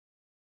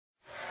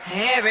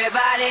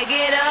Everybody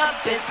get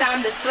up, it's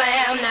time to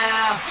slam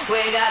now.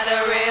 We got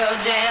the real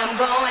jam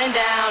going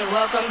down.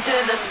 Welcome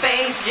to the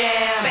Space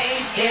Jam.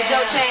 Here's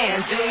your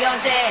chance, do your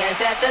dance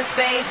at the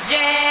Space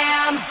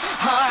Jam.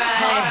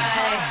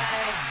 Alright.